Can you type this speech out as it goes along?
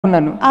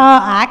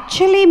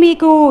Actually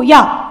మీకు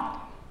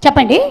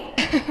చెప్పండి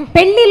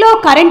పెళ్లిలో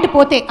కరెంట్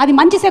పోతే అది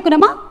మంచి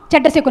శకునమా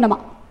చెడ్డ శకునమా?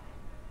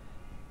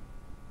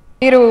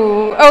 మీరు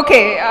ఓకే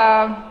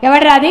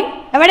ఎవడది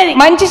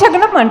మంచి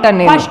శకునం అంటాను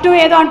నేను. ఫస్ట్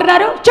ఏదో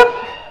అంటున్నారు చెప్.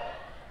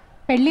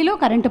 పెళ్లిలో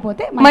కరెంట్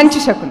పోతే మంచి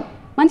శకునం.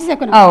 మంచి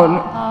శకునం. అవును.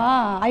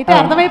 అయితే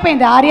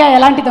అర్థమైపోయింది ఆర్య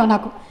ఎలాంటిదో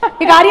నాకు.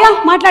 ఇక ఆర్య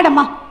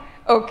మాట్లాడమ్మా.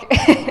 ఓకే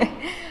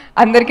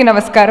అందరికీ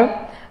నమస్కారం.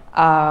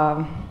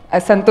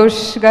 సంతోష్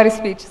గారి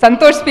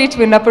స్పీచ్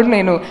విన్నప్పుడు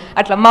నేను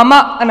అట్లా మమ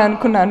అని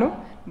అనుకున్నాను.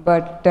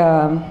 బట్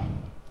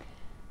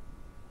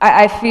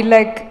ఐ ఫీల్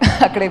లైక్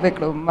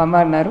ఇక్కడ మమ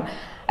అన్నారు.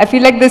 I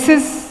feel like this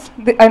is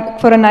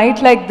for a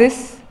night like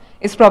this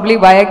is probably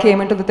why I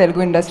came in to the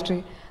Telugu industry.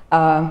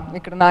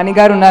 ఇక్కడ నాని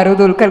గారు ఉన్నారు,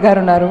 దుల్కర్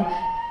గారు ఉన్నారు.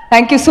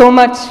 Thank you so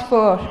much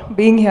for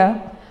being here.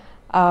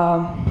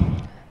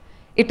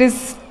 It is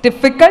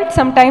difficult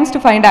sometimes to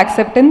find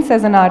acceptance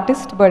as an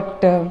artist,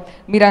 but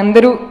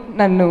మీరందరూ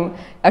నన్ను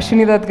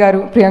అశ్విని దత్ గారు,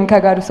 ప్రియాంక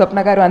గారు, స్వప్న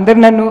గారు అందరూ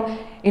నన్ను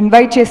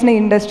ఇన్వైట్ చేసిన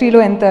ఇండస్ట్రీలో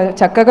ఎంత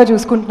చక్కగా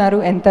చూసుకుంటున్నారు,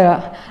 ఎంత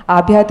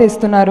ఆప్యాయత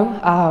ఇస్తున్నారు.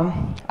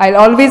 I'll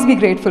always be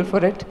grateful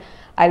for it.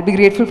 I'll be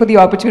grateful for the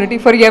opportunity,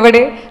 for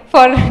Yevade,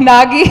 for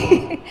Nagi.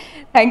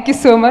 Thank you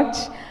so much.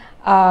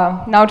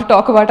 Now to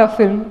talk about our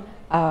film,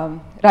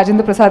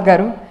 Rajendra Prasad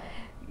గారు,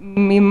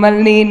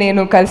 మిమ్మల్ని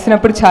నేను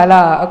కలిసినప్పుడు చాలా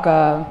ఒక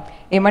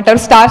ఏమంటారు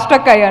స్టార్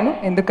స్ట్రక్ అయ్యాను.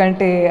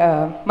 ఎందుకంటే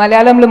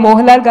మలయాళంలో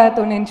మోహన్లాల్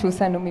గారితో నేను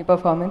చూశాను మీ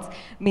పర్ఫార్మెన్స్,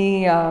 మీ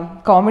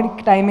కామెడీ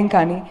టైమింగ్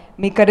కానీ,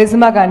 మీ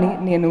కరిజ్మా కానీ.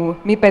 నేను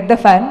మీ పెద్ద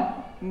ఫ్యాన్,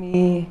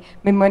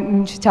 మిమ్మల్ని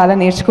నుంచి చాలా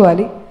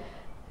నేర్చుకోవాలి.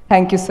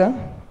 Thank you sir.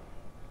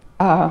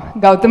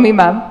 Gautami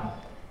ma'am,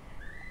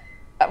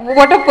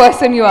 what a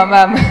person you are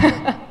ma'am.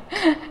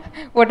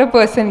 What a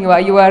person you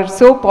are. You are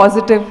so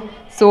positive,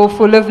 so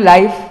full of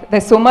life.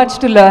 There's so much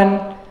to learn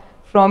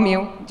from you.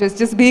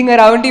 Just being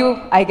around you,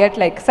 I get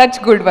like such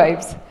good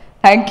vibes.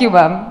 Thank you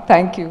ma'am,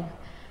 thank you.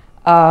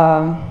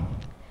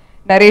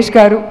 Naresh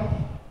garu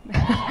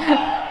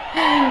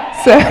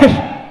sir,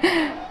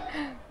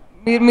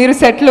 మీరు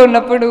సెట్లో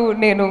ఉన్నప్పుడు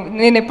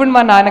నేను ఎప్పుడు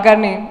మా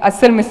నాన్నగారిని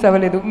అస్సలు miss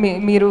అవ్వలేదు.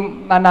 మీరు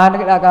మా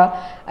నాన్నలాగా,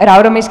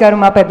 రావు రమేష్ గారు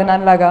మా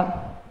పెద్దనాన్నలాగా.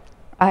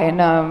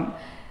 ఆయన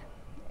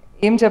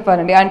ఏం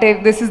చెప్పాలండి అంటే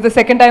this is the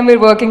second time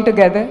Veer working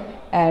together.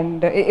 And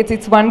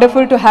it's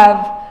wonderful to have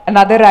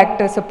another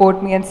actor support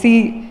me and see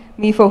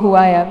me for who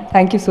I am.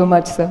 Thank you so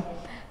much, sir.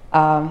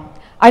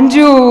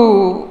 Anju,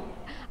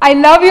 I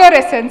love your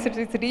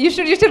eccentricity.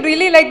 You should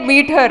really like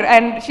meet her.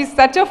 And she's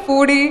such a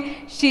foodie.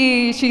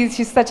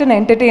 She's such an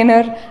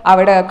entertainer.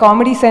 Avada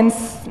comedy sense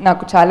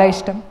naku chala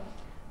ishtam.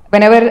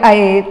 Whenever I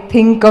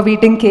think of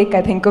eating cake,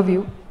 I think of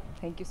you.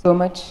 Thank you so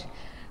much.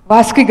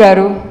 Vaski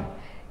garu,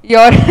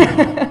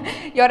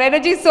 your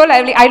energy is so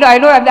lively. I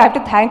know I have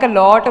to thank a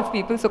lot of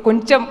people, so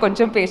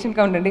koncham patient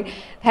ga undandi.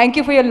 Thank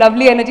you for your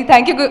lovely energy.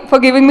 Thank you for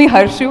giving me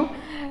Harshu.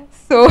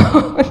 So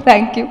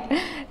thank you.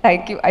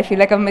 I feel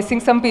like I'm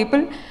missing some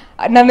people.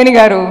 Nandini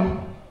garu,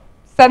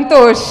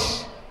 Santosh,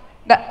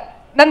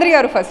 Nandini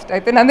garu first.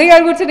 Aithe Nandini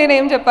garu gurchi nenu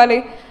em cheppali.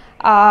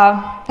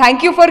 Thank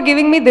you for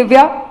giving me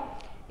Divya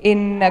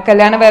in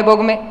Kalyana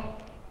Vaibhogame.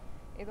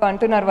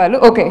 అంటున్నారు వాళ్ళు.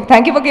 Okay,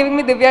 thank you for giving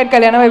me Divya and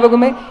కళ్యాణ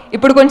వైభోగమే.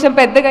 ఇప్పుడు కొంచెం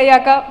పెద్దగా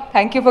అయ్యాక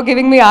thank you for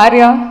giving me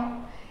Arya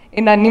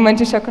in అన్ని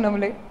మంచి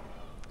శకునములే.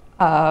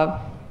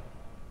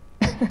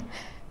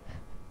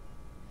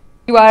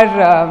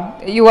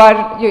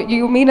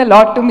 You mean a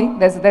lot to me.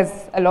 There's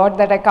a lot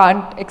that I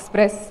can't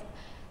express,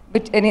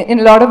 which in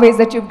a lot of ways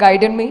that you've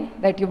guided me,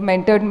 that you've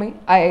mentored me.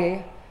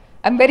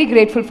 I'm very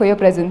grateful for your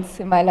presence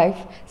in my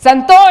life.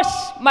 Santosh,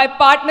 my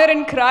partner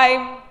in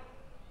crime.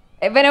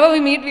 Whenever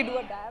we meet, we do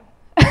a dab.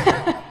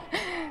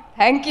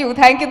 Thank you.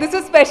 This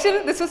was special.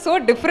 This was so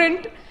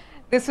different.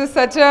 This was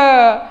such a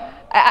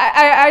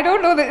I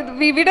don't know.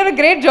 We did a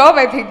great job,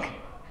 I think.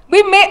 We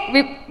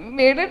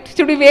made it.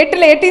 Should we wait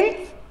till 18th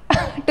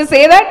to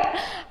say that?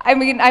 I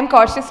mean, I'm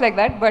cautious like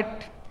that, but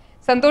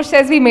Santosh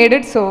says we made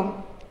it, so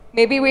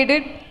maybe we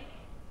did.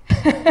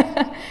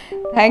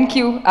 Thank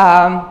you.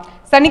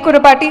 Sunny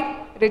Kurapati,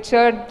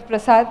 Richard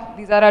Prasad,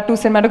 these are our two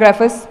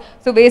cinematographers.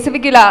 So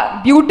basically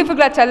beautiful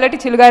la challati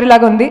chilugari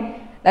laga undi.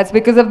 That's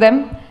because of them.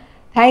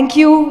 Thank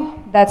you.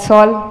 That's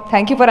all.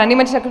 Thank you for Anni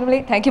Manchi Shakunamule.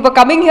 Thank you for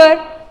coming here.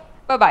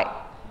 Bye-bye.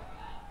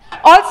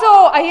 Also,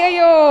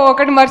 అయ్యయ్యో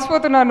ఒకటి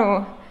మర్చిపోతున్నాను.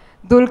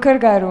 దుల్కర్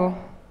గారు,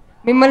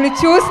 మిమ్మల్ని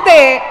చూస్తే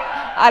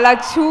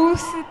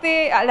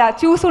అలా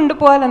చూసి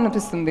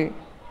ఉండిపోవాలనిపిస్తుంది.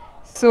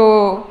 So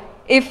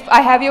if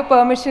I have your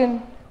permission,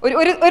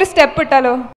 ഒരു സ്റ്റెప్ ഇട്ടാലോ?